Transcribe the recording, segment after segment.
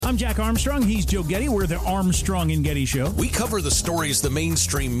I'm Jack Armstrong. He's Joe Getty. We're the Armstrong and Getty Show. We cover the stories the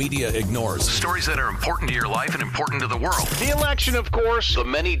mainstream media ignores. Stories that are important to your life and important to the world. The election, of course. The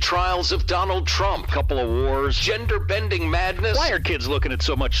many trials of Donald Trump. Couple of wars. Gender-bending madness. Why are kids looking at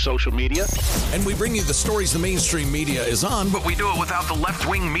so much social media? And we bring you the stories the mainstream media is on, But we do it without the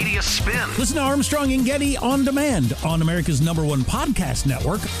left-wing media spin. Listen to Armstrong and Getty on demand on America's #1 podcast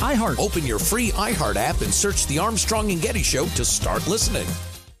network, iHeart. Open your free iHeart app and search The Armstrong and Getty Show to start listening.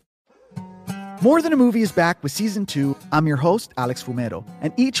 More Than a Movie is back with Season 2. I'm your host, Alex Fumero.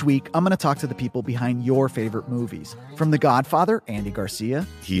 And each week, I'm going to talk to the people behind your favorite movies. From The Godfather, Andy Garcia.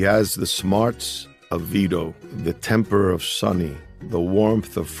 He has the smarts of Vito, the temper of Sonny, the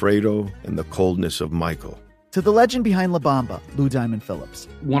warmth of Fredo, and the coldness of Michael. To the legend behind La Bamba, Lou Diamond Phillips.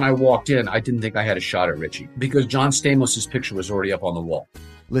 When I walked in, I didn't think I had a shot at Richie because John Stamos' picture was already up on the wall.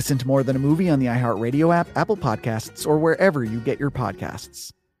 Listen to More Than a Movie on the iHeartRadio app, Apple Podcasts, or wherever you get your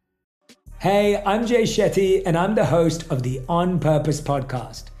podcasts. Hey, I'm Jay Shetty, and I'm the host of the On Purpose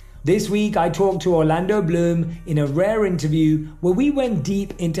podcast. This week, I talked to Orlando Bloom in a rare interview where we went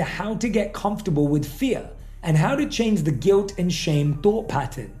deep into how to get comfortable with fear and how to change the guilt and shame thought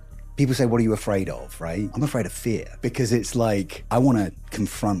pattern. People say, what are you afraid of, right? I'm afraid of fear because it's like I want to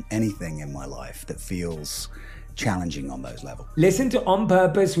confront anything in my life that feels challenging on those levels. Listen to On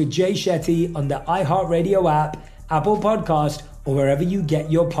Purpose with Jay Shetty on the iHeartRadio app, Apple Podcast, or wherever you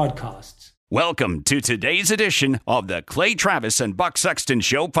get your podcasts. Welcome to today's edition of the Clay Travis and Buck Sexton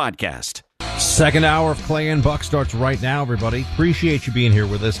Show podcast. Second hour of Clay and Buck starts right now, everybody. Appreciate you being here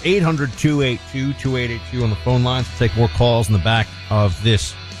with us. 800-282-2882 on the phone lines. We'll take more calls in the back of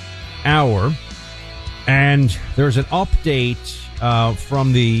this hour. And there's an update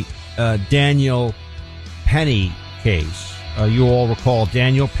from the Daniel Penny case. You all recall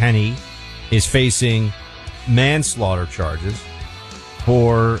Daniel Penny is facing manslaughter charges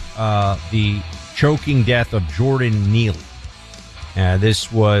for the choking death of Jordan Neely.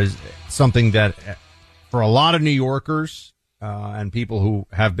 This was something that for a lot of New Yorkers and people who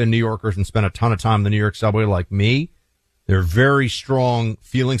have been New Yorkers and spent a ton of time in the New York subway like me, there are very strong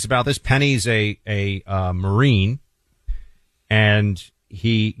feelings about this. Penny's a Marine, and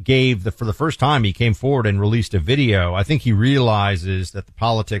he gave for the first time he came forward and released a video. I think he realizes that the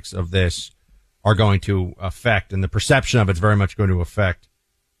politics of this are going to affect, and the perception of it's very much going to affect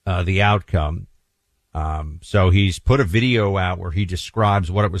the outcome. So he's put a video out where he describes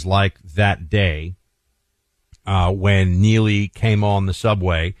what it was like that day when Neely came on the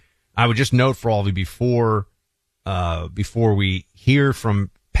subway. I would just note for all of you before we hear from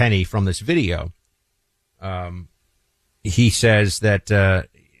Penny from this video, he says that,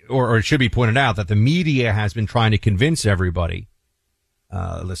 or it should be pointed out that the media has been trying to convince everybody,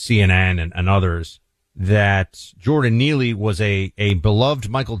 the CNN and others, that Jordan Neely was a beloved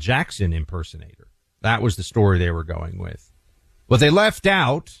Michael Jackson impersonator. That was the story they were going with. What they left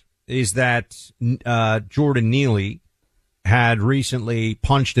out is that Jordan Neely had recently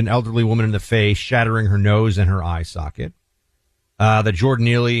punched an elderly woman in the face, shattering her nose and her eye socket. That Jordan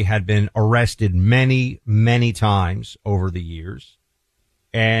Neely had been arrested many, many times over the years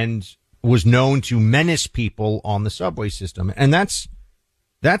and was known to menace people on the subway system. And that's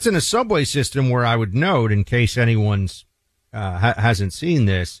in a subway system where I would note, in case anyone's hasn't seen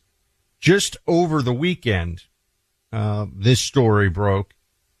this, just over the weekend, this story broke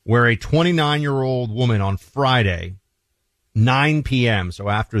where a 29-year-old woman on Friday, 9 p.m., so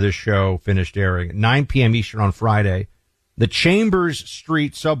after this show finished airing, at 9 p.m. Eastern on Friday, the Chambers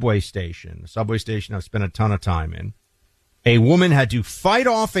Street subway station, a subway station I've spent a ton of time in, a woman had to fight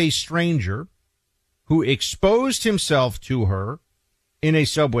off a stranger who exposed himself to her in a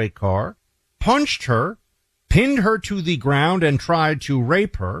subway car, punched her, pinned her to the ground, and tried to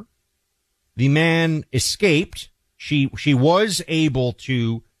rape her. The man escaped. She was able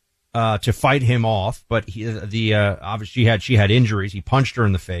to fight him off, but obviously she had injuries. He punched her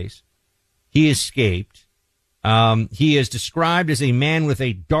in the face. He escaped. He is described as a man with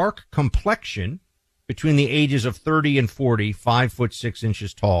a dark complexion between the ages of 30 and 40,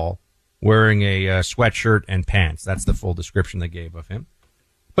 5'6" tall, wearing a sweatshirt and pants. That's the full description they gave of him.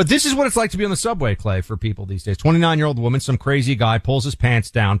 But this is what it's like to be on the subway, Clay, for people these days. 29-year-old woman, some crazy guy pulls his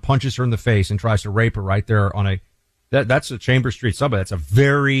pants down, punches her in the face, and tries to rape her right there on that's a Chambers Street subway. That's a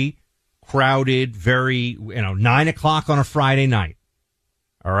very crowded, 9 o'clock on a Friday night.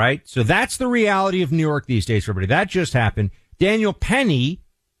 All right? So that's the reality of New York these days, everybody. That just happened. Daniel Penny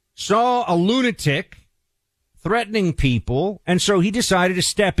saw a lunatic threatening people, and so he decided to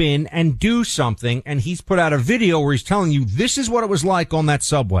step in and do something, and he's put out a video where he's telling you this is what it was like on that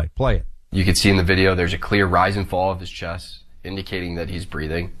subway. Play it. You can see in the video there's a clear rise and fall of his chest. indicating that he's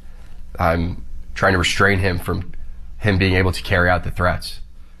breathing. I'm trying to restrain him from him being able to carry out the threats.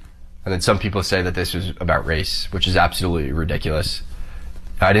 And then some people say that this was about race, which is absolutely ridiculous.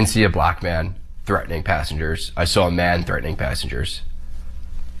 I didn't see a black man threatening passengers. I saw a man threatening passengers.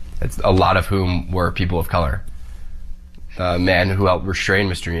 A lot of whom were people of color. The man who helped restrain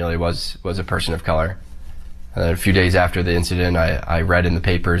Mr. Neely was a person of color. And then a few days after the incident, I read in the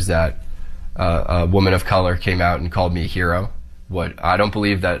papers that a woman of color came out and called me a hero. I don't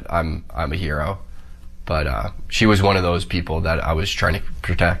believe that I'm a hero, but she was one of those people that I was trying to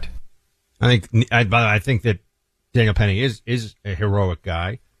protect. I think that Daniel Penny is a heroic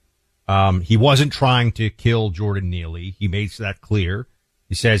guy. He wasn't trying to kill Jordan Neely. He makes that clear.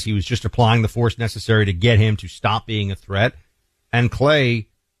 He says he was just applying the force necessary to get him to stop being a threat. And Clay,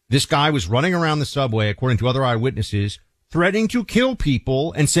 this guy was running around the subway, according to other eyewitnesses, threatening to kill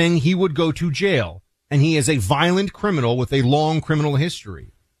people and saying he would go to jail. And he is a violent criminal with a long criminal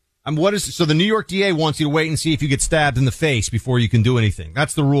history. So the New York DA wants you to wait and see if you get stabbed in the face before you can do anything.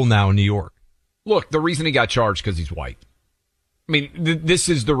 That's the rule now in New York. Look, the reason he got charged because he's white. I mean, this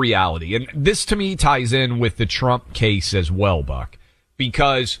is the reality. And this, to me, ties in with the Trump case as well, Buck.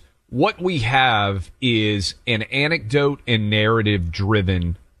 Because what we have is an anecdote and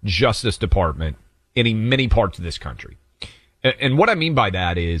narrative-driven Justice Department in many parts of this country. And what I mean by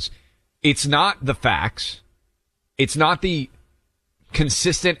that is it's not the facts. It's not the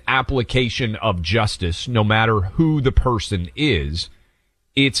consistent application of justice, no matter who the person is.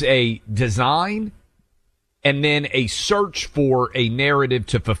 It's a design and then a search for a narrative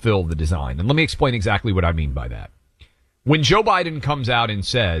to fulfill the design. And let me explain exactly what I mean by that. When Joe Biden comes out and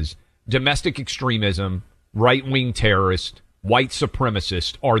says domestic extremism, right-wing terrorists, white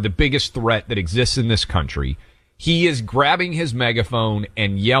supremacists are the biggest threat that exists in this country, he is grabbing his megaphone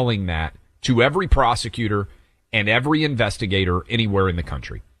and yelling that to every prosecutor and every investigator anywhere in the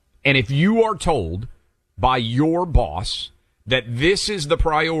country. And if you are told by your boss that this is the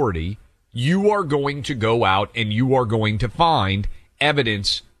priority, you are going to go out and you are going to find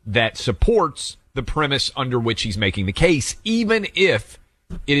evidence that supports the premise under which he's making the case, even if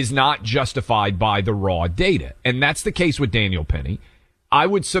it is not justified by the raw data. And that's the case with Daniel Penny. I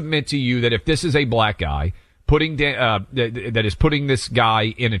would submit to you that if this is a black guy that is putting this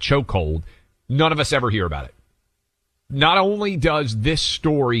guy in a chokehold, none of us ever hear about it. Not only does this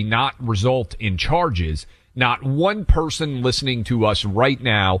story not result in charges, not one person listening to us right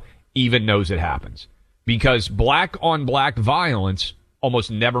now even knows it happens. Because black on black violence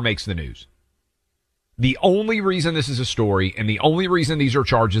almost never makes the news. The only reason this is a story and the only reason these are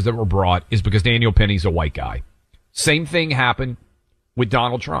charges that were brought is because Daniel Penny's a white guy. Same thing happened with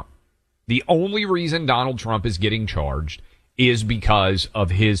Donald Trump. The only reason Donald Trump is getting charged is because of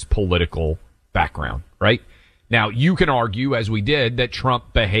his political background, right? Now, you can argue, as we did, that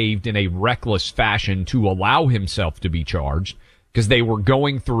Trump behaved in a reckless fashion to allow himself to be charged because they were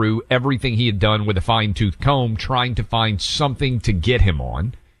going through everything he had done with a fine-tooth comb, trying to find something to get him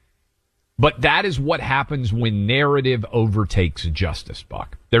on. But that is what happens when narrative overtakes justice,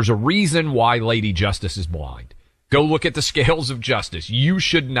 Buck. There's a reason why Lady Justice is blind. Go look at the scales of justice. You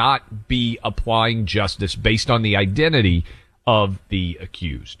should not be applying justice based on the identity of the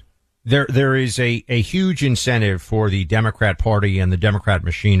accused. There is a huge incentive for the Democrat Party and the Democrat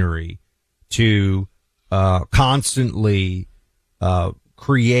machinery to constantly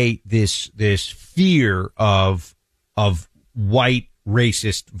create this fear of white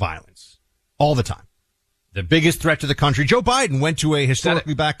racist violence all the time. The biggest threat to the country. Joe Biden went to a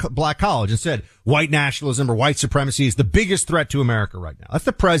historically black college and said white nationalism or white supremacy is the biggest threat to America right now. That's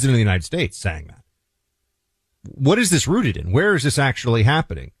the president of the United States saying that. What is this rooted in? Where is this actually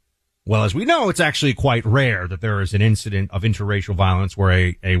happening? Well, as we know, it's actually quite rare that there is an incident of interracial violence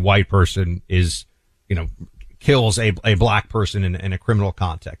where a white person kills a black person in a criminal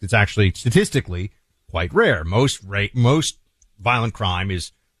context. It's actually statistically quite rare. Most violent crime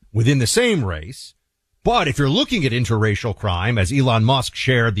is within the same race. But if you're looking at interracial crime, as Elon Musk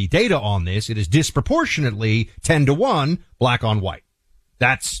shared the data on this, it is disproportionately 10-1 black on white.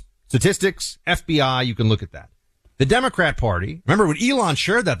 That's statistics, FBI, you can look at that. The Democrat Party, remember when Elon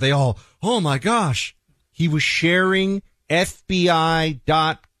shared that, they all, oh my gosh, he was sharing FBI.gov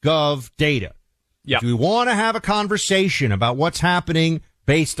data. Yep. If we want to have a conversation about what's happening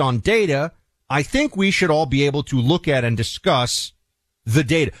based on data, I think we should all be able to look at and discuss the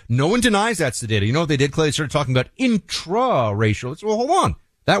data. No one denies that's the data. You know what they did, Clay? They started talking about intra-racial. Well, hold on.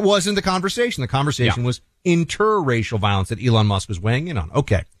 That wasn't the conversation. The conversation was interracial violence that Elon Musk was weighing in on.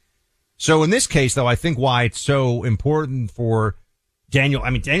 Okay. So in this case, though, I think why it's so important for Daniel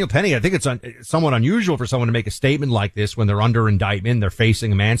Penny, I think it's somewhat unusual for someone to make a statement like this when they're under indictment, they're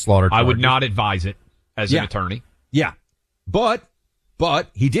facing a manslaughter charge. I would not advise it as an attorney. Yeah. But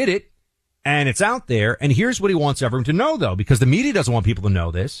he did it, and it's out there, and here's what he wants everyone to know, though, because the media doesn't want people to know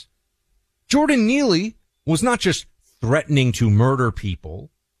this. Jordan Neely was not just threatening to murder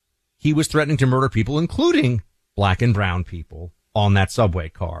people. He was threatening to murder people, including black and brown people, on that subway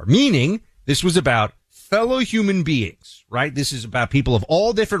car. Meaning, this was about fellow human beings, right? This is about people of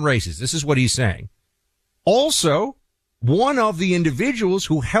all different races. This is what he's saying. Also, one of the individuals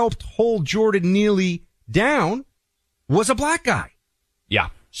who helped hold Jordan Neely down was a black guy. Yeah.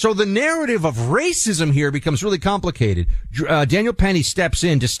 So the narrative of racism here becomes really complicated. Daniel Penny steps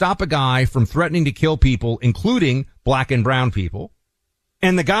in to stop a guy from threatening to kill people, including black and brown people.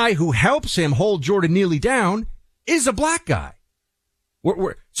 And the guy who helps him hold Jordan Neely down is a black guy.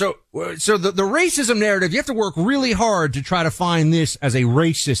 So the racism narrative, you have to work really hard to try to find this as a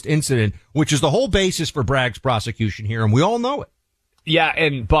racist incident, which is the whole basis for Bragg's prosecution here, and we all know it. Yeah,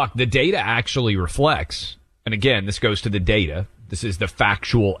 and Buck, the data actually reflects, and again, this goes to the data. This is the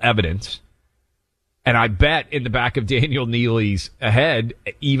factual evidence. And I bet in the back of Daniel Neely's head,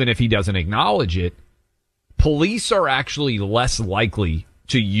 even if he doesn't acknowledge it, police are actually less likely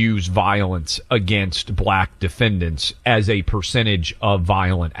to use violence against black defendants as a percentage of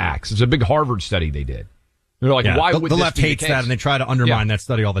violent acts. It's a big Harvard study they did. They're like, why would the this left be hates the case? that, and they try to undermine that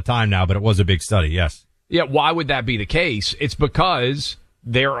study all the time now, but it was a big study, yes. Yeah, why would that be the case? It's because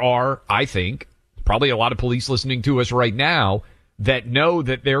there are, I think, probably a lot of police listening to us right now that know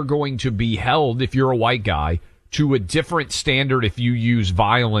that they're going to be held, if you're a white guy, to a different standard if you use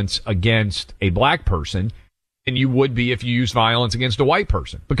violence against a black person than you would be if you use violence against a white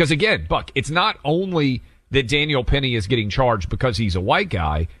person. Because again, Buck, it's not only that Daniel Penny is getting charged because he's a white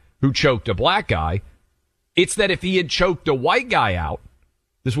guy who choked a black guy. It's that if he had choked a white guy out,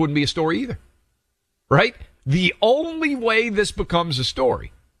 this wouldn't be a story either. Right? The only way this becomes a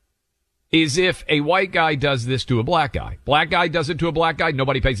story is if a white guy does this to a black guy. Black guy does it to a black guy,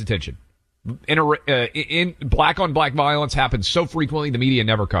 nobody pays attention. In black on black violence happens so frequently, the media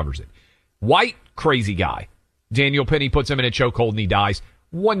never covers it. White crazy guy. Daniel Penny puts him in a chokehold and he dies.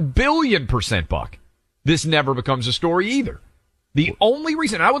 1 billion% Buck. This never becomes a story either. The only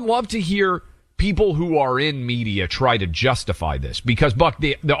reason, I would love to hear people who are in media try to justify this, because Buck,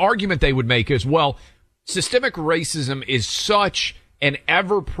 the argument they would make is, well, systemic racism is such an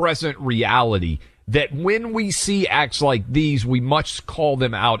ever-present reality that when we see acts like these, we must call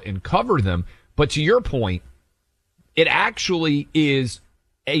them out and cover them. But to your point, it actually is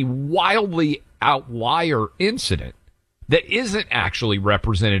a wildly outlier incident that isn't actually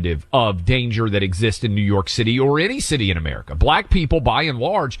representative of danger that exists in New York City or any city in America. Black people, by and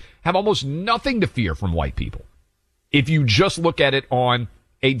large, have almost nothing to fear from white people if you just look at it on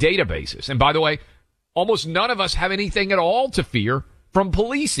a data basis. And by the way, almost none of us have anything at all to fear from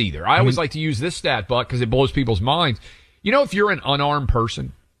police either. I always like to use this stat, Buck, because it blows people's minds. You know, if you're an unarmed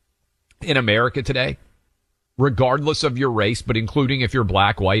person in America today, regardless of your race, but including if you're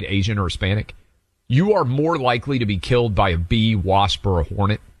black, white, Asian, or Hispanic, you are more likely to be killed by a bee, wasp, or a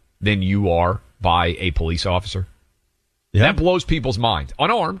hornet than you are by a police officer. Yeah. That blows people's minds.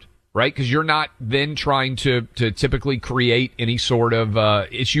 Unarmed, right? Because you're not then trying to typically create any sort of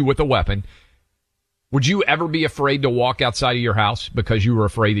issue with a weapon. Would you ever be afraid to walk outside of your house because you were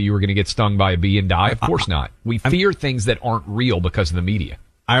afraid that you were going to get stung by a bee and die? Of course not. We fear things that aren't real because of the media.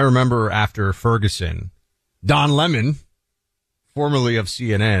 I remember after Ferguson, Don Lemon, formerly of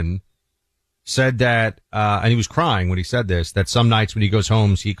CNN, said that, and he was crying when he said this, that some nights when he goes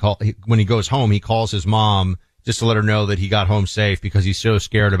home, he calls his mom just to let her know that he got home safe because he's so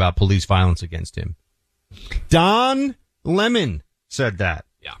scared about police violence against him. Don Lemon said that.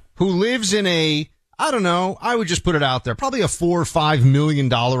 Yeah. Who lives in a, I don't know, I would just put it out there, probably a $4 or $5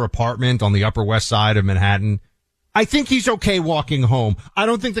 million apartment on the Upper West Side of Manhattan. I think he's okay walking home. I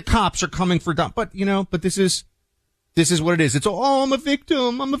don't think the cops are coming for Don, but this is what it is. It's, I'm a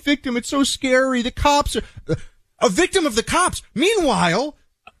victim. It's so scary. The cops are a victim of the cops. Meanwhile,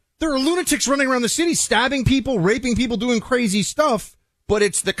 there are lunatics running around the city, stabbing people, raping people, doing crazy stuff. But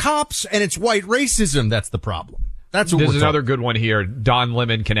it's the cops and it's white racism that's the problem. That's what There's another good one here. Don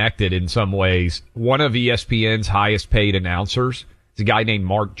Lemon connected in some ways. One of ESPN's highest paid announcers is a guy named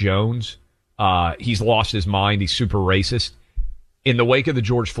Mark Jones. He's lost his mind. He's super racist. In the wake of the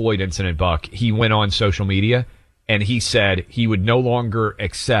George Floyd incident, Buck, he went on social media and he said he would no longer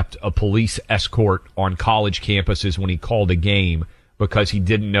accept a police escort on college campuses when he called a game because he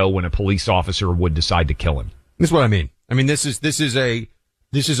didn't know when a police officer would decide to kill him. This is what I mean. I mean, this is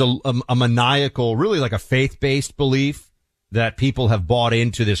a maniacal, really like a faith-based belief that people have bought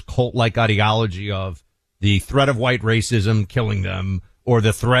into this cult-like ideology of the threat of white racism killing them or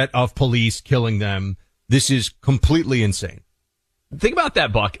the threat of police killing them. This is completely insane. Think about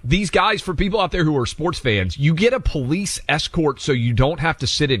that, Buck. These guys, for people out there who are sports fans, you get a police escort so you don't have to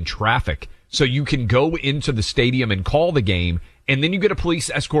sit in traffic, so you can go into the stadium and call the game, and then you get a police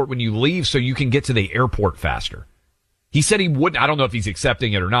escort when you leave so you can get to the airport faster. He said he wouldn't, I don't know if he's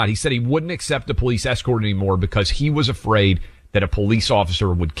accepting it or not, he said he wouldn't accept a police escort anymore because he was afraid that a police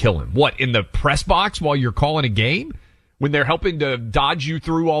officer would kill him. What, in the press box while you're calling a game? When they're helping to dodge you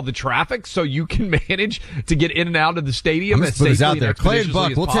through all the traffic so you can manage to get in and out of the stadium as safely and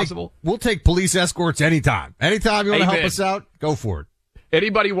expeditiously as possible? We'll take police escorts anytime. Anytime you want to help us out, go for it.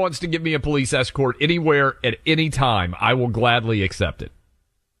 Anybody wants to give me a police escort anywhere at any time, I will gladly accept it.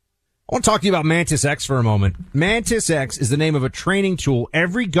 I want to talk to you about Mantis X for a moment. Mantis X is the name of a training tool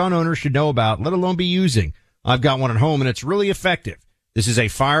every gun owner should know about, let alone be using. I've got one at home, and it's really effective. This is a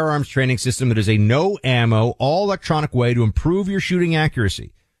firearms training system that is a no-ammo, all-electronic way to improve your shooting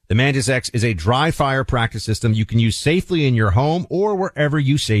accuracy. The Mantis X is a dry-fire practice system you can use safely in your home or wherever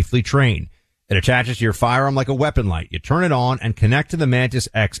you safely train. It attaches to your firearm like a weapon light. You turn it on and connect to the Mantis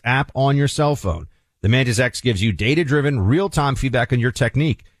X app on your cell phone. The Mantis X gives you data-driven, real-time feedback on your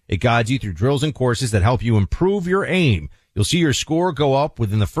technique. It guides you through drills and courses that help you improve your aim. You'll see your score go up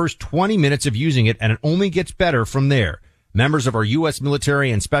within the first 20 minutes of using it, and it only gets better from there. Members of our U.S.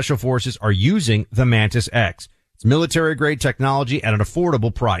 military and special forces are using the Mantis X. It's military-grade technology at an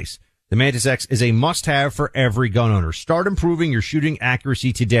affordable price. The Mantis X is a must-have for every gun owner. Start improving your shooting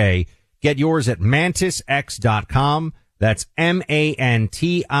accuracy today. Get yours at MantisX.com. That's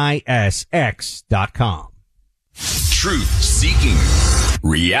MANTISX.com. Truth-seeking,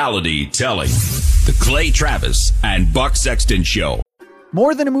 reality-telling. The Clay Travis and Buck Sexton Show.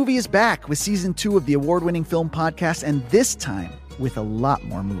 More Than a Movie is back with season 2 of the award-winning film podcast, and this time with a lot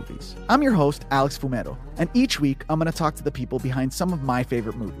more movies. I'm your host, Alex Fumero, and each week I'm going to talk to the people behind some of my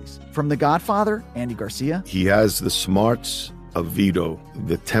favorite movies. From The Godfather, Andy Garcia. He has the smarts of Vito,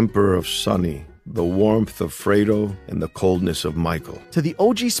 the temper of Sonny, the warmth of Fredo, and the coldness of Michael. To the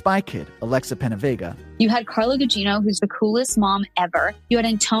OG Spy Kid, Alexa Penavega. You had Carla Gugino, who's the coolest mom ever. You had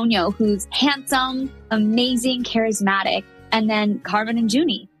Antonio, who's handsome, amazing, charismatic. And then Carmen and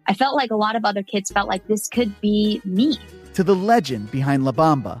Junie. I felt like a lot of other kids felt like this could be me. To the legend behind La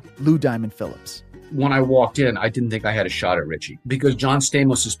Bamba, Lou Diamond Phillips. When I walked in, I didn't think I had a shot at Richie because John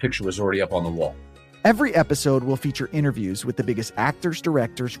Stamos' picture was already up on the wall. Every episode will feature interviews with the biggest actors,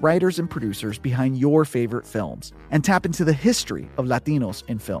 directors, writers, and producers behind your favorite films and tap into the history of Latinos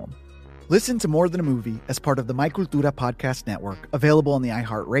in film. Listen to More Than a Movie as part of the My Cultura Podcast Network, available on the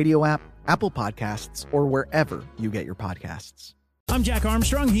iHeartRadio app, Apple Podcasts, or wherever you get your podcasts. I'm Jack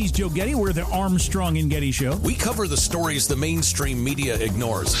Armstrong. He's Joe Getty. We're the Armstrong and Getty Show. We cover the stories the mainstream media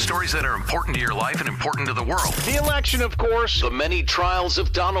ignores. Stories that are important to your life and important to the world. The election, of course. The many trials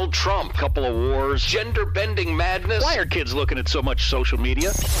of Donald Trump. Couple of wars. Gender-bending madness. Why are kids looking at so much social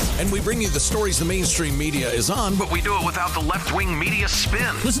media? And we bring you the stories the mainstream media is on, But we do it without the left-wing media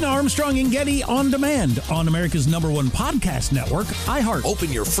spin. Listen to Armstrong and Getty on demand on America's #1 podcast network, iHeart.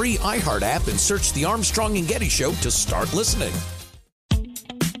 Open your free iHeart app and search The Armstrong and Getty Show to start listening.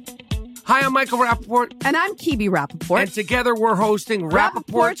 Hi, I'm Michael Rappaport. And I'm Kibi Rappaport. And together we're hosting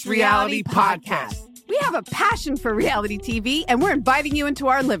Rappaport's Reality Podcast. We have a passion for reality TV, and we're inviting you into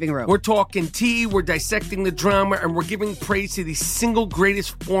our living room. We're talking tea, we're dissecting the drama, and we're giving praise to the single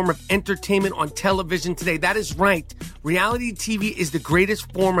greatest form of entertainment on television today. That is right. Reality TV is the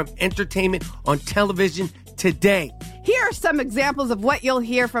greatest form of entertainment on television today. Here are some examples of what you'll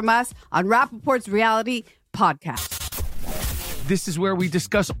hear from us on Rappaport's Reality Podcast. This is where we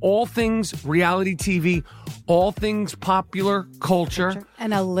discuss all things reality TV, all things popular culture.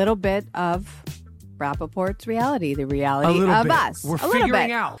 And a little bit of Rappaport's reality, the reality of us. We're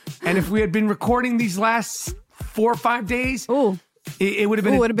figuring out. And if we had been recording these last 4 or 5 days, it would have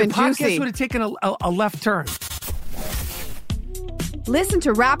been, the podcast juicy. Would have taken a left turn. Listen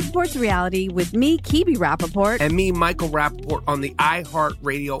to Rappaport's Reality with me, Kibi Rappaport. And me, Michael Rappaport, on the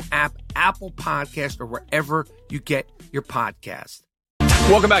iHeartRadio app, Apple Podcast, or wherever you get your podcast.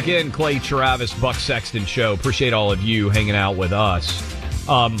 Welcome back in, Clay Travis, Buck Sexton Show. Appreciate all of you hanging out with us.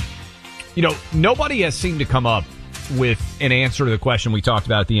 Nobody has seemed to come up with an answer to the question we talked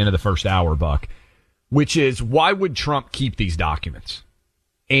about at the end of the first hour, Buck, which is, why would Trump keep these documents?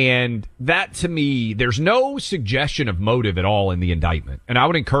 And that, to me, there's no suggestion of motive at all in the indictment. And I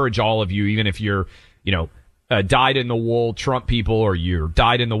would encourage all of you, even if you're, dyed-in-the-wool Trump people or you're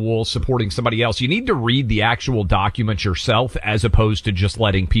dyed-in-the-wool supporting somebody else, you need to read the actual document yourself as opposed to just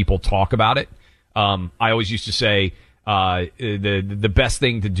letting people talk about it. I always used to say, the best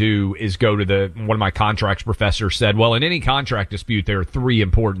thing to do is go to one of my contracts professors said, well, in any contract dispute, there are three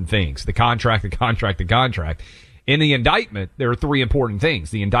important things: the contract, the contract, the contract. In the indictment, there are three important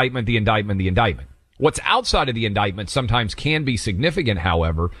things: the indictment, the indictment, the indictment. What's outside of the indictment sometimes can be significant,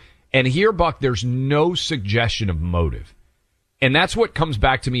 however. And here, Buck, there's no suggestion of motive. And that's what comes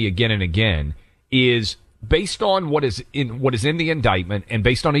back to me again and again, is based on what is in the indictment and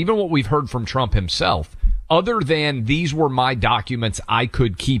based on even what we've heard from Trump himself, other than these were my documents, I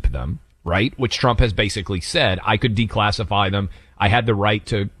could keep them, right? Which Trump has basically said, I could declassify them. I had the right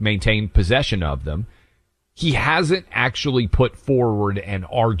to maintain possession of them. He hasn't actually put forward an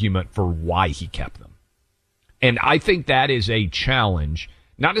argument for why he kept them. And I think that is a challenge,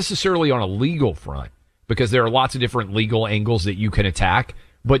 not necessarily on a legal front, because there are lots of different legal angles that you can attack,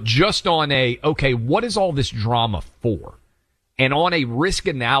 but just on okay, what is all this drama for? And on a risk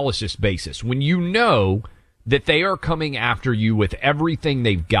analysis basis, when you know that they are coming after you with everything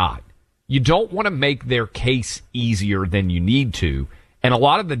they've got, you don't want to make their case easier than you need to. And a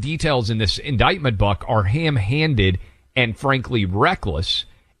lot of the details in this indictment, Buck, are ham-handed and frankly reckless.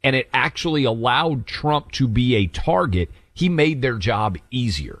 And it actually allowed Trump to be a target. He made their job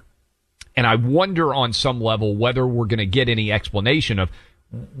easier. And I wonder on some level whether we're going to get any explanation of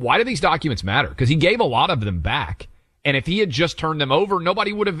why do these documents matter? Because he gave a lot of them back. And if he had just turned them over,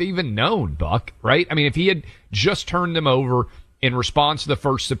 nobody would have even known, Buck, right? I mean, if he had just turned them over in response to the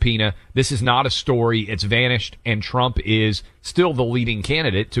first subpoena, this is not a story. It's vanished. And Trump is still the leading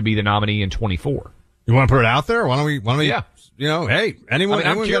candidate to be the nominee in 24. You want to put it out there? Why don't we, yeah. Hey, anyone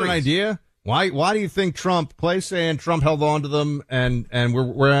got an idea? Why do you think Trump, Clay's saying Trump held on to them, and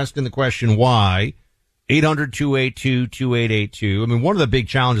we're asking the question why? 800-282-2882. I mean, one of the big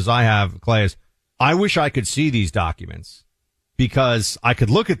challenges I have, Clay, is I wish I could see these documents because I could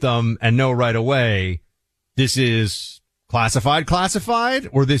look at them and know right away this is classified,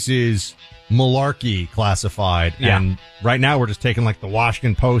 or this is malarkey classified. Yeah. And right now we're just taking like the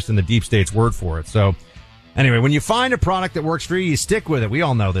Washington Post and the Deep State's word for it. So anyway, when you find a product that works for you, you stick with it. We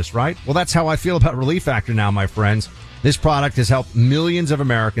all know this, right? Well, that's how I feel about Relief Factor now, my friends. This product has helped millions of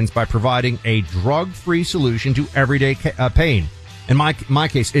Americans by providing a drug-free solution to everyday pain. In my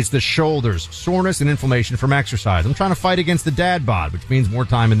case, it's the shoulders, soreness, and inflammation from exercise. I'm trying to fight against the dad bod, which means more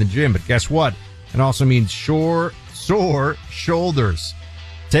time in the gym. But guess what? It also means sore shoulders.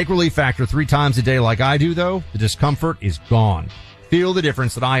 Take Relief Factor 3 times a day like I do, though. The discomfort is gone. Feel the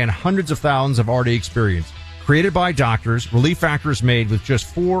difference that I and hundreds of thousands have already experienced. Created by doctors, Relief Factor is made with just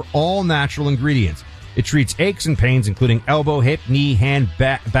 4 all-natural ingredients. It treats aches and pains, including elbow, hip, knee, hand,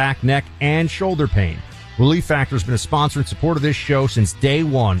 back, neck, and shoulder pain. Relief Factor has been a sponsor and support of this show since day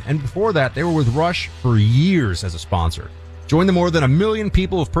one. And before that, they were with Rush for years as a sponsor. Join the more than 1 million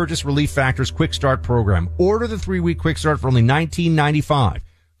people who have purchased Relief Factor's Quick Start program. Order the 3-week Quick Start for only $19.95.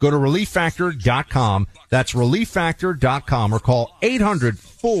 Go to ReliefFactor.com. That's ReliefFactor.com or call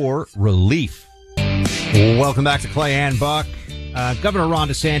 800-4-RELIEF. Welcome back to Clay and Buck. Governor Ron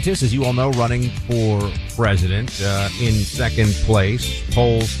DeSantis, as you all know, running for president in second place.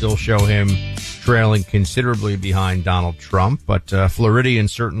 Polls still show him trailing considerably behind Donald Trump, but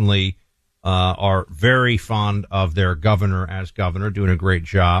Floridians certainly are very fond of their governor as governor, doing a great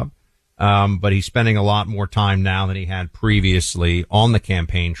job. But he's spending a lot more time now than he had previously on the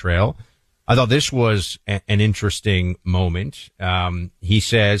campaign trail. I thought this was an interesting moment. He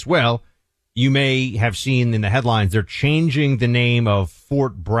says, well, you may have seen in the headlines, they're changing the name of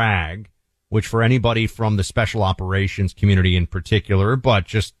Fort Bragg, which for anybody from the special operations community in particular, but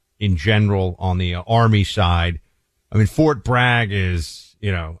just in general on the Army side, I mean, Fort Bragg is,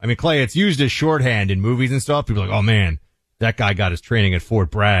 Clay, it's used as shorthand in movies and stuff. People are like, oh man, that guy got his training at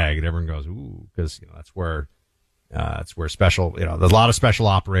Fort Bragg, and everyone goes, ooh, because that's where special, there's a lot of special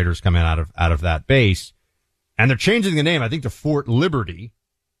operators coming out of that base, and they're changing the name, I think, to Fort Liberty,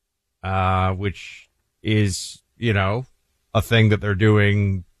 which is, a thing that they're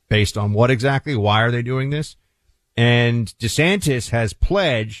doing based on what exactly? Why are they doing this? And DeSantis has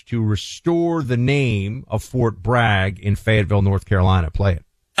pledged to restore the name of Fort Bragg in Fayetteville, North Carolina. Play it.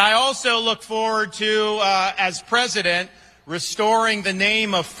 I also look forward to, as president, restoring the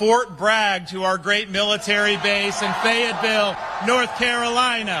name of Fort Bragg to our great military base in Fayetteville, North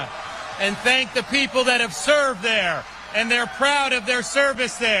Carolina, and thank the people that have served there, and they're proud of their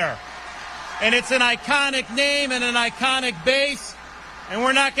service there. And it's an iconic name and an iconic base, and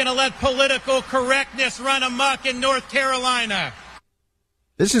we're not going to let political correctness run amok in North Carolina.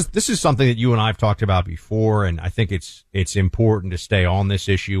 This is something that you and I have talked about before, and I think it's important to stay on this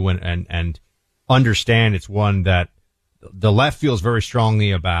issue and understand it's one that the left feels very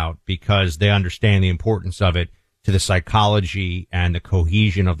strongly about because they understand the importance of it. to the psychology and the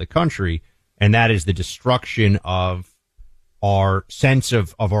cohesion of the country, and that is the destruction of our sense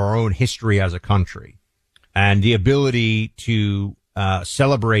of our own history as a country and the ability to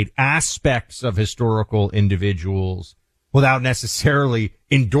celebrate aspects of historical individuals without necessarily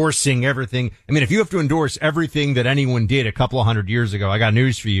endorsing everything. I mean, if you have to endorse everything that anyone did a couple of 100 years ago, I got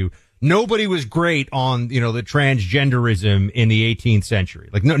news for you. Nobody was great on, the transgenderism in the 18th century.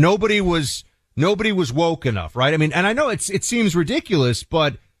 Like nobody was woke enough, right? I mean, and I know it seems ridiculous,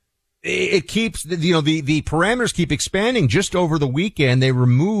 but it keeps, the parameters keep expanding. Just over the weekend, they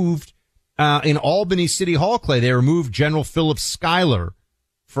removed, in Albany City Hall, Clay, they removed General Philip Schuyler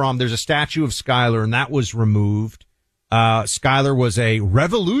there's a statue of Schuyler, and that was removed. Schuyler was a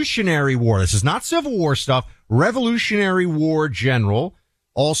Revolutionary War. This is not Civil War stuff. Revolutionary War general.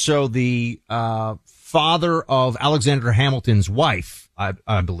 Also the, father of Alexander Hamilton's wife,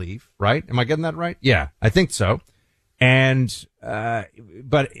 I believe, right? Am I getting that right? Yeah, I think so. And,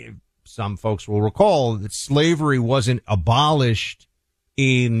 but some folks will recall that slavery wasn't abolished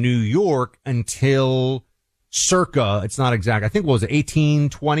in New York until circa, it's not exact, I think what was it,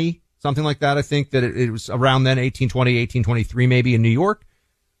 1820, something like that. I think that it was around then, 1820, 1823 maybe in New York.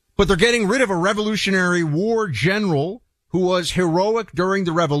 But they're getting rid of a Revolutionary War general who was heroic during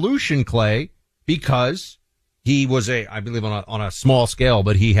the Revolution, Clay, because he was I believe on a small scale,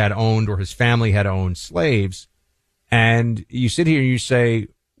 but he had owned, or his family had owned, slaves. And you sit here and you say,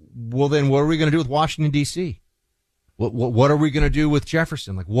 well, then what are we going to do with Washington, D.C.? What are we going to do with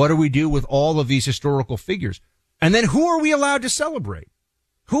Jefferson? Like, what do we do with all of these historical figures? And then who are we allowed to celebrate?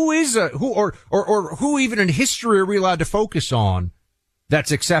 Who even in history are we allowed to focus on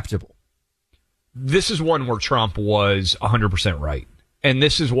that's acceptable? This is one where Trump was 100% right. And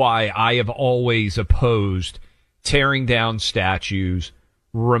this is why I have always opposed tearing down statues,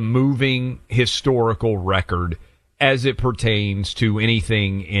 removing historical record as it pertains to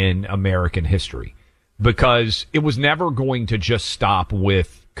anything in American history. Because it was never going to just stop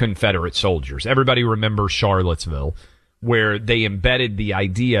with Confederate soldiers. Everybody remembers Charlottesville, where they embedded the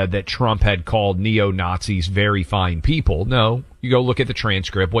idea that Trump had called neo-Nazis very fine people. No, you go look at the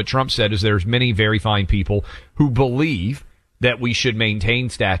transcript. What Trump said is there's many very fine people who believe that we should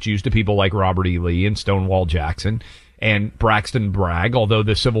maintain statues to people like Robert E. Lee and Stonewall Jackson and Braxton Bragg, although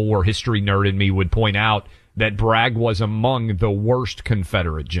the Civil War history nerd in me would point out that Bragg was among the worst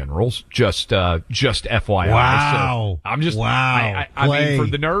Confederate generals. Just FYI. Wow. So I'm just, wow. I mean, for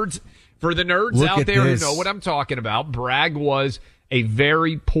the nerds Look out there this. who know what I'm talking about, Bragg was a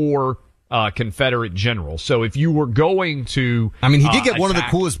very poor Confederate general. So if you were going to, I mean, he did get one of the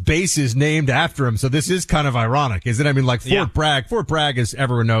coolest bases named after him. So this is kind of ironic, isn't it? I mean, like Fort Bragg, as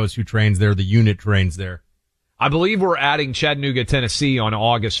everyone knows who trains there, the unit trains there. I believe we're adding Chattanooga, Tennessee on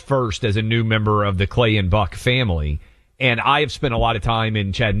August 1st as a new member of the Clay and Buck family. And I have spent a lot of time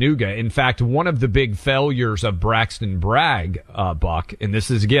in Chattanooga. In fact, one of the big failures of Braxton Bragg, Buck, and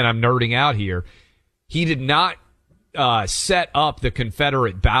this is, again, I'm nerding out here, he did not set up the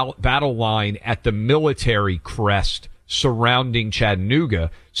Confederate battle line at the military crest surrounding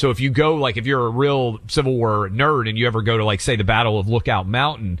Chattanooga. So if you go, like, if you're a real Civil War nerd and you ever go to, like, say, the Battle of Lookout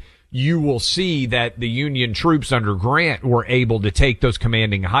Mountain, you will see that the Union troops under Grant were able to take those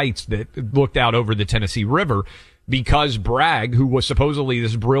commanding heights that looked out over the Tennessee River because Bragg, who was supposedly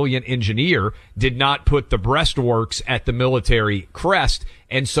this brilliant engineer, did not put the breastworks at the military crest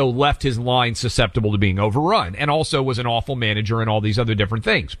and so left his line susceptible to being overrun, and also was an awful manager and all these other different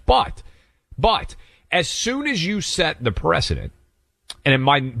things. But as soon as you set the precedent, and in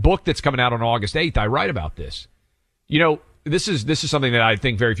my book that's coming out on August 8th, I write about this. You know, this is something that I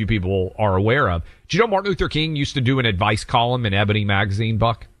think very few people are aware of. Do you know Martin Luther King used to do an advice column in Ebony magazine,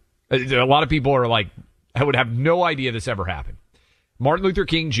 Buck? A lot of people are like, I would have no idea this ever happened. Martin Luther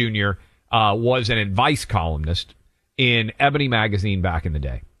King Jr. Was an advice columnist in Ebony magazine back in the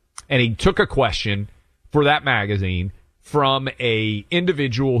day. And he took a question for that magazine from a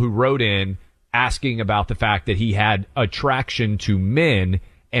individual who wrote in asking about the fact that he had attraction to men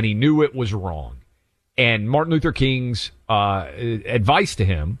and he knew it was wrong. And Martin Luther King's advice to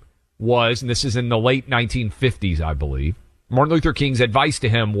him was, and this is in the late 1950s, I believe, Martin Luther King's advice to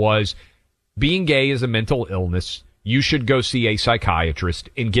him was, being gay is a mental illness. You should go see a psychiatrist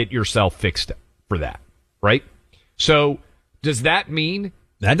and get yourself fixed for that, right? So does that mean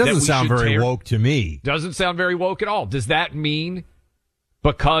that doesn't sound very woke to me? Doesn't sound very woke at all. Does that mean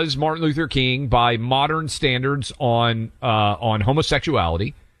because Martin Luther King, by modern standards on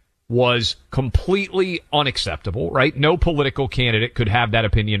homosexuality, was completely unacceptable, right? No political candidate could have that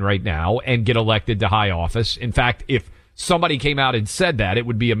opinion right now and get elected to high office. In fact, if somebody came out and said that, it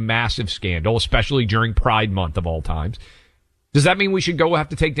would be a massive scandal, especially during Pride Month of all times. Does that mean we should have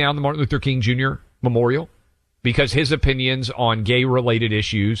to take down the Martin Luther King Jr. Memorial? Because his opinions on gay-related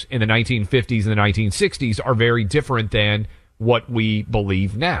issues in the 1950s and the 1960s are very different than what we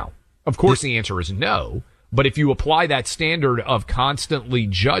believe now. Of course, the answer is no. But if you apply that standard of constantly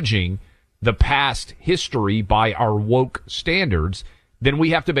judging the past history by our woke standards, then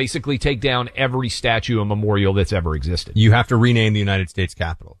we have to basically take down every statue and memorial that's ever existed. You have to rename the United States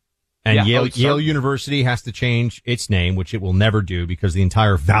Capitol. And Yeah, Yale University has to change its name, which it will never do because the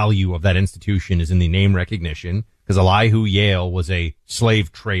entire value of that institution is in the name recognition, because Elihu Yale was a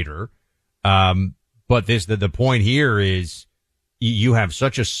slave trader. But the point here is you have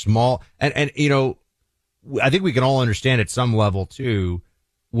such a small, and you know, I think we can all understand at some level too,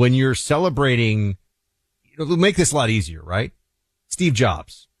 when you're celebrating, it'll make this a lot easier, right? Steve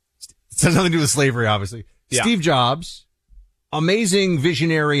Jobs. It has nothing to do with slavery, obviously. Yeah. Steve Jobs, amazing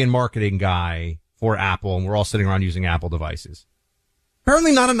visionary and marketing guy for Apple, and we're all sitting around using Apple devices.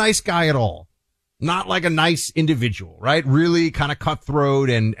 Apparently not a nice guy at all. Not like a nice individual, right? Really kind of cutthroat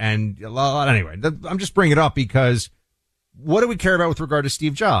and anyway, I'm just bringing it up because what do we care about with regard to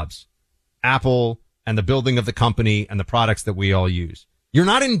Steve Jobs? Apple and the building of the company and the products that we all use. You're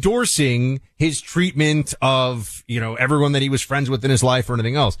not endorsing his treatment of, you know, everyone that he was friends with in his life or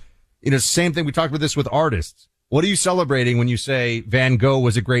anything else. You know, same thing. We talked about this with artists. What are you celebrating when you say Van Gogh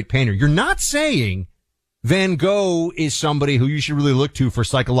was a great painter? You're not saying Van Gogh is somebody who you should really look to for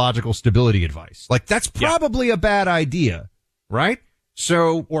psychological stability advice. Like, that's probably a bad idea, right?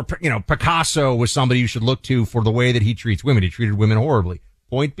 So, or, you know, Picasso was somebody you should look to for the way that he treats women. He treated women horribly.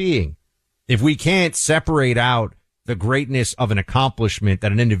 Point being, if we can't separate out the greatness of an accomplishment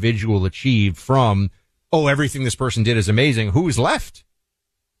that an individual achieved from, oh, everything this person did is amazing, who's left?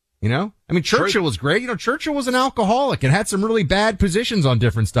 You know, I mean, Churchill was great. You know, Churchill was an alcoholic and had some really bad positions on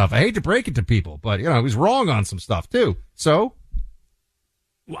different stuff. I hate to break it to people, but, you know, he was wrong on some stuff too. So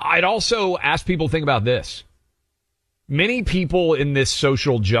I'd also ask people to think about this. Many people in this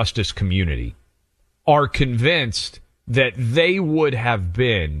social justice community are convinced that they would have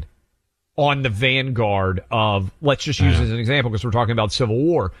been on the vanguard of, let's just use it as an example because we're talking about Civil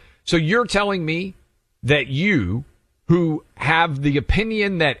War. So you're telling me that you, who have the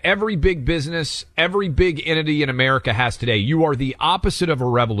opinion that every big business, every big entity in America has today, you are the opposite of a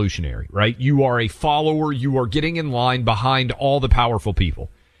revolutionary, right? You are a follower. You are getting in line behind all the powerful people.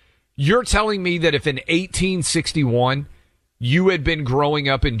 You're telling me that if in 1861 you had been growing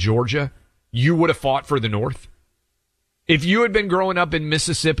up in Georgia, you would have fought for the North? If you had been growing up in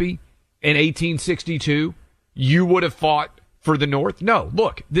Mississippi in 1862, you would have fought for the North? No.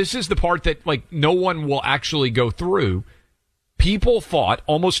 Look, this is the part that, like, no one will actually go through. People fought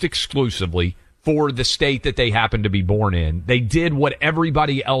almost exclusively for the state that they happened to be born in. They did what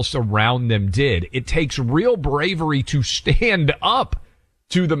everybody else around them did. It takes real bravery to stand up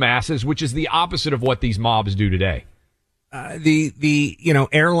to the masses, which is the opposite of what these mobs do today. The you know,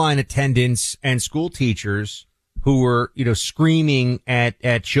 airline attendants and school teachers who were, you know, screaming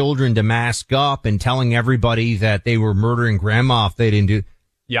at children to mask up and telling everybody that they were murdering grandma if they didn't do.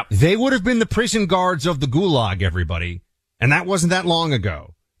 Yep. They would have been the prison guards of the Gulag, everybody. And that wasn't that long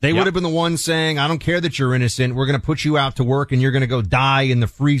ago. They would have been the ones saying, I don't care that you're innocent. We're going to put you out to work and you're going to go die in the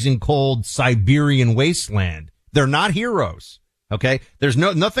freezing cold Siberian wasteland. They're not heroes. Okay. There's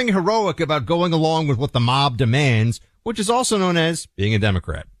nothing heroic about going along with what the mob demands, which is also known as being a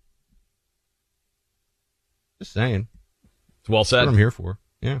Democrat. Just saying. It's well said. That's what I'm here for.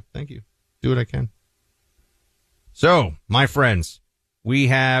 Yeah, thank you. Do what I can. So, my friends, we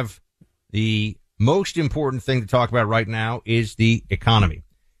have the most important thing to talk about right now is the economy.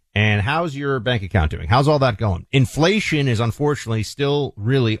 And how's your bank account doing? How's all that going? Inflation is unfortunately still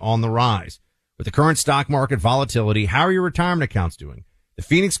really on the rise. With the current stock market volatility, how are your retirement accounts doing? The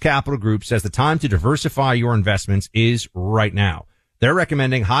Phoenix Capital Group says the time to diversify your investments is right now. They're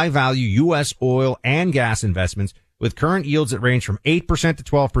recommending high-value U.S. oil and gas investments with current yields that range from 8% to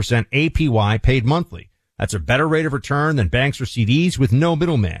 12% APY paid monthly. That's a better rate of return than banks or CDs with no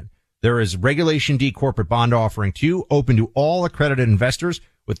middleman. There is Regulation D corporate bond offering too, open to all accredited investors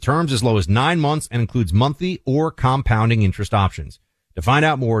with terms as low as 9 months and includes monthly or compounding interest options. To find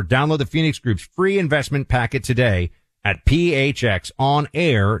out more, download the Phoenix Group's free investment packet today at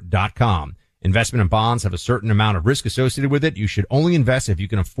phxonair.com. Investment in bonds have a certain amount of risk associated with it. You should only invest if you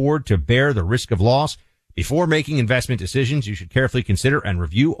can afford to bear the risk of loss. Before making investment decisions, you should carefully consider and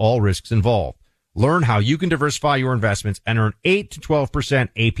review all risks involved. Learn how you can diversify your investments and earn 8 to 12%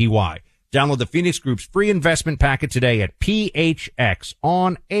 APY. Download the Phoenix Group's free investment packet today at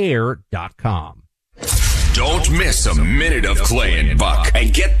phxonair.com. Don't miss a minute of Clay and Buck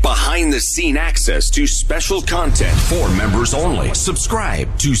and get behind-the-scene access to special content for members only.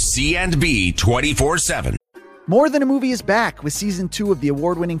 Subscribe to C&B 24/7. More Than a Movie is back with season 2 of the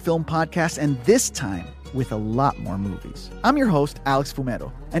award-winning film podcast, and this time with a lot more movies. I'm your host, Alex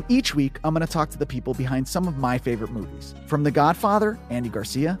Fumero, and each week I'm going to talk to the people behind some of my favorite movies. From The Godfather, Andy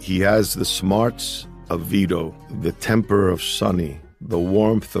Garcia. He has the smarts of Vito, the temper of Sonny, the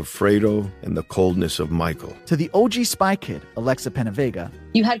warmth of Fredo, and the coldness of Michael. To the OG Spy Kid, Alexa Penavega.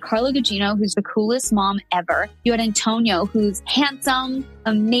 You had Carla Gugino, who's the coolest mom ever. You had Antonio, who's handsome,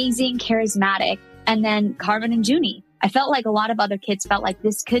 amazing, charismatic. And then Carmen and Junie. I felt like a lot of other kids felt like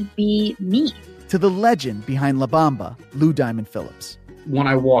this could be me. To the legend behind La Bamba, Lou Diamond Phillips. When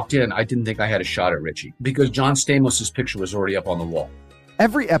I walked in, I didn't think I had a shot at Richie because John Stamos' picture was already up on the wall.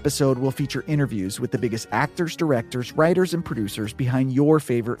 Every episode will feature interviews with the biggest actors, directors, writers, and producers behind your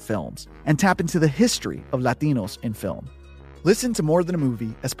favorite films and tap into the history of Latinos in film. Listen to More Than a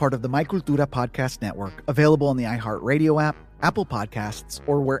Movie as part of the My Cultura Podcast Network, available on the iHeartRadio app, Apple Podcasts,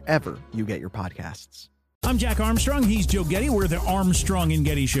 or wherever you get your podcasts. I'm Jack Armstrong. He's Joe Getty. We're the Armstrong and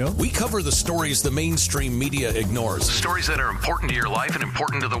Getty Show. We cover the stories the mainstream media ignores. Stories that are important to your life and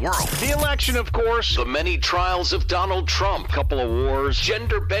important to the world. The election, of course. The many trials of Donald Trump. Couple of wars.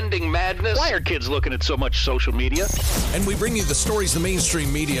 Gender-bending madness. Why are kids looking at so much social media? And we bring you the stories the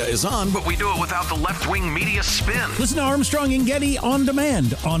mainstream media is on, But we do it without the left-wing media spin. Listen to Armstrong and Getty on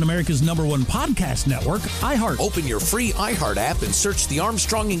demand on America's #1 podcast network, iHeart. Open your free iHeart app and search The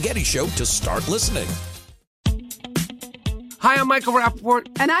Armstrong and Getty Show to start listening. Hi, I'm Michael Rappaport.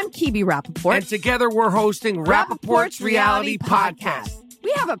 And I'm Kibi Rappaport. And together we're hosting Rappaport's Reality Podcast.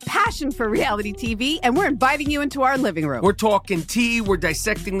 We have a passion for reality TV, and we're inviting you into our living room. We're talking tea, we're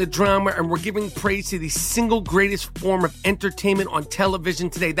dissecting the drama, and we're giving praise to the single greatest form of entertainment on television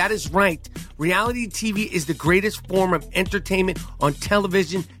today. That is right. Reality TV is the greatest form of entertainment on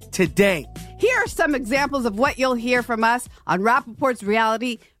television today. Here are some examples of what you'll hear from us on Rappaport's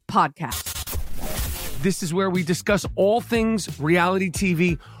Reality Podcast. This is where we discuss all things reality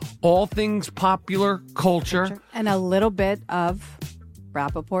TV, all things popular culture. And a little bit of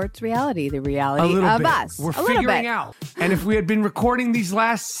Rappaport's reality, the reality of bit. us. We're figuring out. And if we had been recording these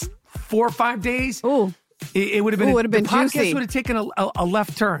last 4 or 5 days, it would have been, the podcast juicy. would have taken a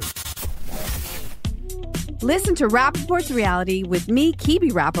left turn. Listen to Rappaport's Reality with me,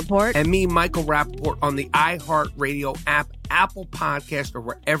 Kibi Rappaport. And me, Michael Rappaport, on the iHeartRadio app, Apple Podcast, or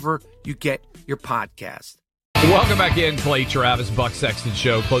wherever you get your podcast. Welcome back in, Clay Travis, Buck Sexton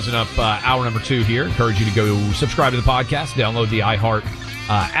Show. Closing up hour number 2 here. Encourage you to go subscribe to the podcast, download the iHeart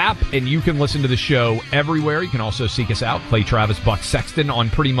app, and you can listen to the show everywhere. You can also seek us out, Clay Travis, Buck Sexton, on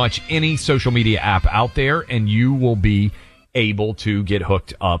pretty much any social media app out there, and you will be able to get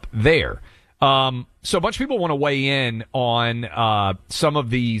hooked up there. So a bunch of people want to weigh in on some of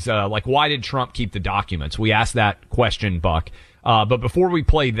these, like why did Trump keep the documents? We asked that question, Buck. But before we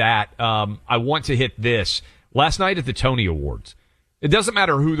play that, I want to hit this. Last night at the Tony Awards, it doesn't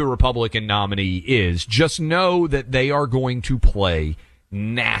matter who the Republican nominee is, just know that they are going to play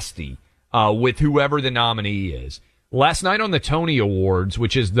nasty with whoever the nominee is. Last night on the Tony Awards,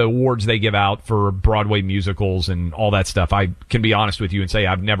 which is the awards they give out for Broadway musicals and all that stuff, I can be honest with you and say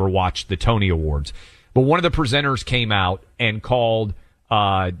I've never watched the Tony Awards. But one of the presenters came out and called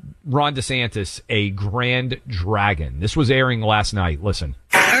Ron DeSantis a grand dragon. This was airing last night. Listen.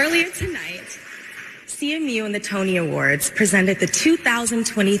 Earlier tonight, CMU and the Tony Awards presented the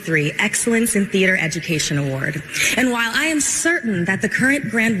 2023 Excellence in Theater Education Award. And while I am certain that the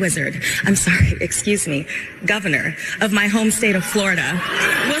current governor of my home state of Florida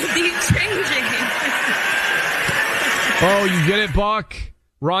will be changing. Oh, you get it, Buck?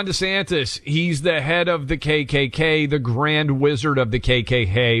 Ron DeSantis, he's the head of the KKK, the grand wizard of the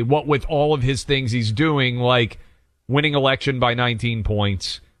KKK. What with all of his things he's doing, like winning election by 19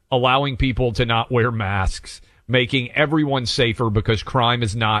 points, allowing people to not wear masks, making everyone safer because crime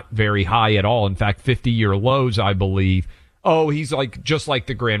is not very high at all. In fact, 50-year lows, I believe. Oh, he's like just like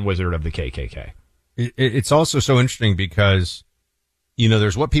the grand wizard of the KKK. It's also so interesting because, you know,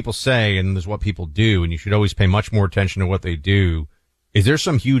 there's what people say and there's what people do, and you should always pay much more attention to what they do. Is there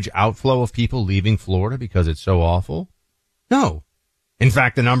some huge outflow of people leaving Florida because it's so awful? No. In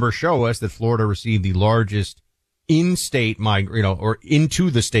fact, the numbers show us that Florida received the largest in-state or into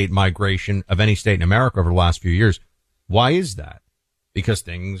the state migration of any state in America over the last few years. Why is that? Because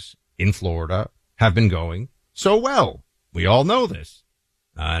things in Florida have been going so well. We all know this.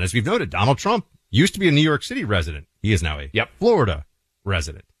 And as we've noted, Donald Trump used to be a New York City resident. He is now a Florida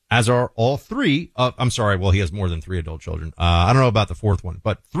resident, as are all three of, he has more than 3 adult children. I don't know about the 4th one,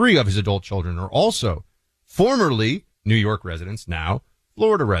 but 3 of his adult children are also formerly New York residents, now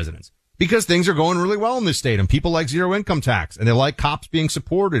Florida residents, because things are going really well in this state and people like zero income tax and they like cops being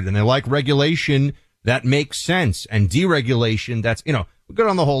supported and they like regulation that makes sense and deregulation. That's, we'll go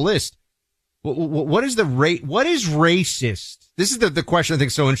down the whole list. What is what is racist? This is the question I think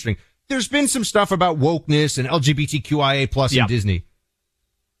is so interesting. There's been some stuff about wokeness and LGBTQIA plus in Disney.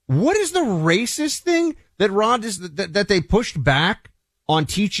 What is the racist thing that that they pushed back on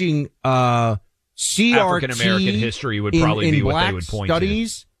teaching, CRT African American history would probably be what they would point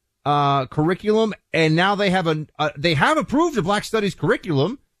studies, curriculum. And now they have they have approved a Black Studies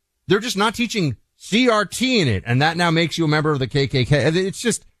curriculum. They're just not teaching CRT in it. And that now makes you a member of the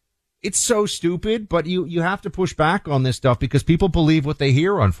KKK. It's so stupid, but you have to push back on this stuff because people believe what they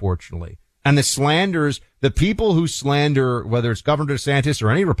hear, unfortunately. And the slanders, the people who slander, whether it's Governor DeSantis or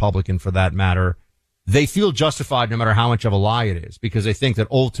any Republican for that matter, they feel justified no matter how much of a lie it is because they think that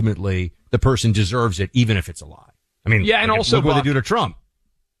ultimately the person deserves it, even if it's a lie. I mean, yeah, and also look what they do to Trump.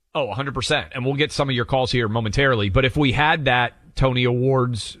 Oh, 100%. And we'll get some of your calls here momentarily. But if we had that Tony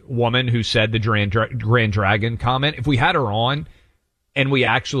Awards woman who said the Grand Dragon comment, if we had her on and we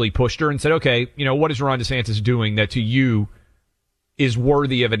actually pushed her and said, okay, what is Ron DeSantis doing that to you is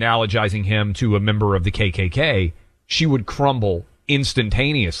worthy of analogizing him to a member of the KKK, she would crumble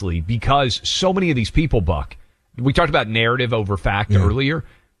instantaneously because so many of these people, Buck, we talked about narrative over fact earlier.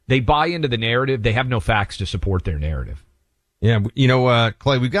 They buy into the narrative. They have no facts to support their narrative. Yeah.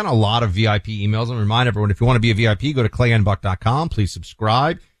 Clay, we've gotten a lot of VIP emails and remind everyone, if you want to be a VIP, go to clayandbuck.com. Please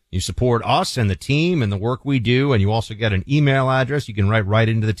subscribe. You support us and the team and the work we do. And you also get an email address. You can write right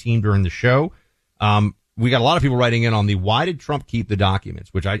into the team during the show. We got a lot of people writing in on why did Trump keep the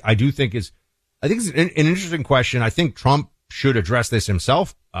documents, which I do think is an interesting question. I think Trump should address this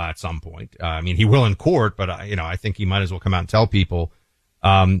himself, at some point. He will in court, but I think he might as well come out and tell people.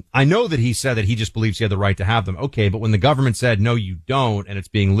 I know that he said that he just believes he had the right to have them. Okay. But when the government said, no, you don't, and it's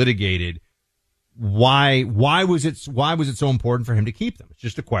being litigated, why was it so important for him to keep them? It's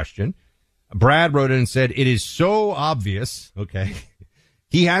just a question. Brad wrote in and said, it is so obvious. Okay.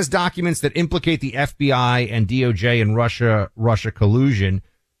 He has documents that implicate the FBI and DOJ and Russia collusion.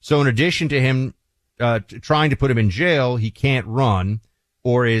 So in addition to him trying to put him in jail, he can't run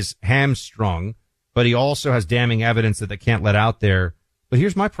or is hamstrung, but he also has damning evidence that they can't let out there. But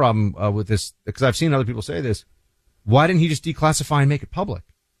here's my problem with this, because I've seen other people say this. Why didn't he just declassify and make it public?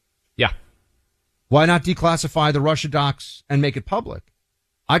 Yeah. Why not declassify the Russia docs and make it public?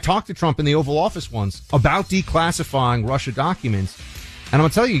 I talked to Trump in the Oval Office once about declassifying Russia documents. And I'm going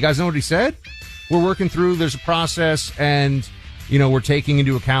to tell you guys know what he said? We're working through, there's a process, and, we're taking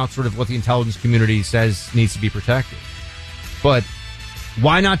into account sort of what the intelligence community says needs to be protected. But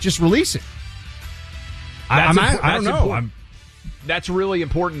why not just release it? I don't know. That's really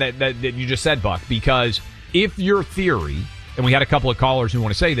important that you just said, Buck, because if your theory, and we had a couple of callers who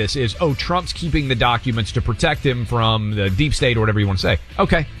want to say this, is, Trump's keeping the documents to protect him from the deep state or whatever you want to say.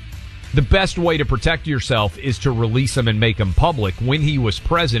 Okay. The best way to protect yourself is to release them and make them public. When he was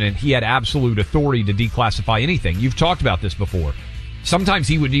president, he had absolute authority to declassify anything. You've talked about this before. Sometimes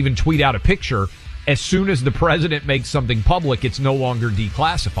he would even tweet out a picture. As soon as the president makes something public, it's no longer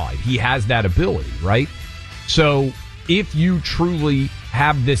declassified. He has that ability, right? So if you truly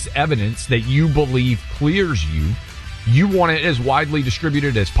have this evidence that you believe clears you, you want it as widely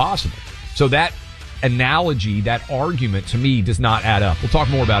distributed as possible. So that analogy, that argument to me does not add up. We'll talk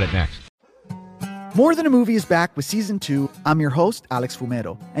more about it next. More Than a Movie is back with Season 2. I'm your host, Alex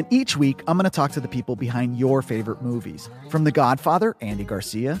Fumero, and each week I'm going to talk to the people behind your favorite movies. From The Godfather, Andy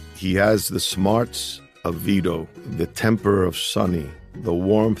Garcia. He has the smarts of Vito, the temper of Sonny, the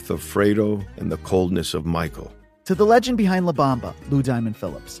warmth of Fredo, and the coldness of Michael. To the legend behind La Bamba, Lou Diamond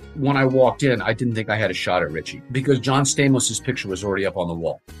Phillips. When I walked in, I didn't think I had a shot at Richie because John Stamos' picture was already up on the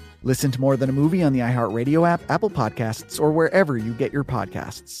wall. Listen to More Than a Movie on the iHeartRadio app, Apple Podcasts, or wherever you get your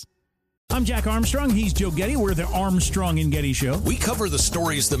podcasts. I'm Jack Armstrong. He's Joe Getty. We're the Armstrong and Getty Show. We cover the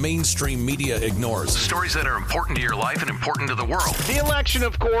stories the mainstream media ignores. Stories that are important to your life and important to the world. The election,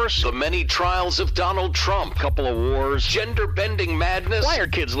 of course. The many trials of Donald Trump. Couple of wars. Gender-bending madness. Why are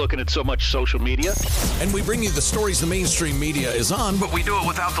kids looking at so much social media? And we bring you the stories the mainstream media is on, but we do it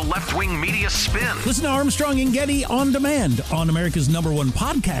without the left-wing media spin. Listen to Armstrong and Getty on demand on America's #1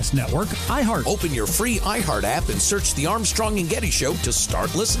 podcast network, iHeart. Open your free iHeart app and search The Armstrong and Getty Show to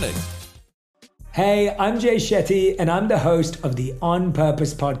start listening. Hey, I'm Jay Shetty, and I'm the host of the On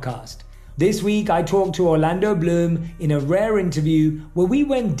Purpose podcast. This week, I talked to Orlando Bloom in a rare interview where we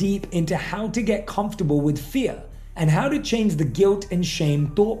went deep into how to get comfortable with fear and how to change the guilt and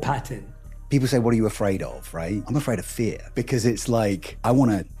shame thought pattern. People say, what are you afraid of, right? I'm afraid of fear because it's like I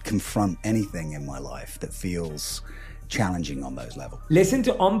want to confront anything in my life that feels challenging on those levels. Listen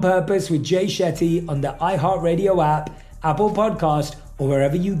to On Purpose with Jay Shetty on the iHeartRadio app, Apple Podcast, or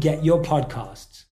wherever you get your podcasts.